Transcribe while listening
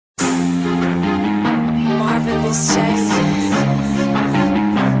Every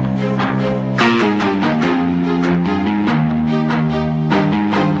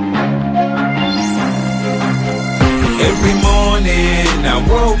morning I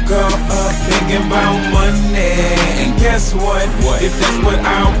woke up thinking about money, and guess what? If that's what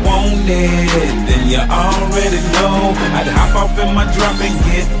I wanted, then you already know I'd hop off in my drop and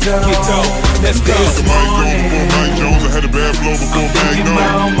get dough. Let's go. This morning Mike Jones, I had a bad flow before thinking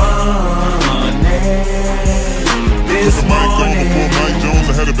about money. This morning Mike Jones,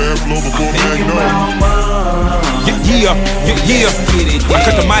 I had a bad flow before thinking about money. Yeah. I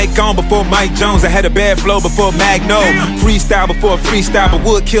cut the mic on before Mike Jones. I had a bad flow before Magno. Freestyle before freestyle, but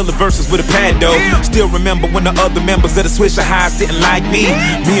would kill the verses with a pad though. Still remember when the other members of the Swisher Highs didn't like me.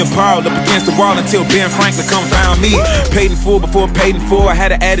 Me and Paul up against the wall until Ben Franklin come found me. Paid in full before paid in full. I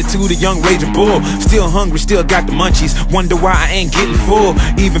had an attitude of young raging bull. Still hungry, still got the munchies. Wonder why I ain't getting full.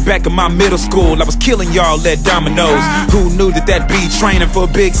 Even back in my middle school, I was killing y'all at dominoes. Who knew that be training for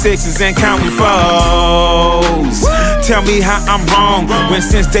big sixes and counting foes? Tell me how I'm wrong, when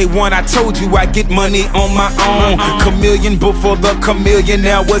since day one I told you I get money on my own. Chameleon before the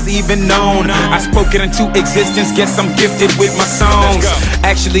Chamillionaire was even known. I spoke it into existence, guess I'm gifted with my songs.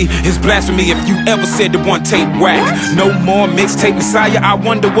 Actually, it's blasphemy if you ever said the one tape whack. No more Mixtape Messiah, I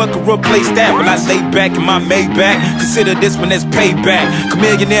wonder what could replace that. Well, I lay back in my Maybach, consider this one as payback.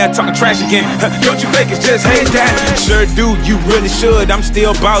 Chamillionaire talking trash again, don't you think it's just hate that? Sure do, you really should. I'm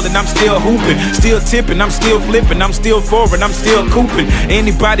still ballin', I'm still hooping, still tipping, I'm still flipping, I'm still forward, I'm still cooping.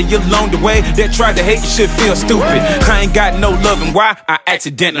 Anybody along the way that tried to hate you should feel stupid. I ain't got no loving, why? I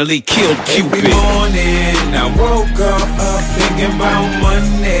accidentally killed Cupid. Every morning I woke up thinking about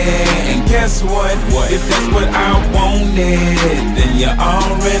money, and guess what? If that's what I wanted, then you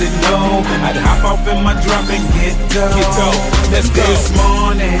already know I'd hop off in my drop and get dough. Let's go. This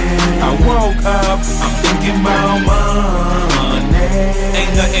morning I woke up, I'm thinking about money.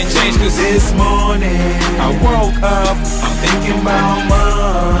 Ain't nothing changed, cause this morning I woke up, I'm thinking about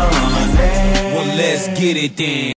money. Well, let's get it then.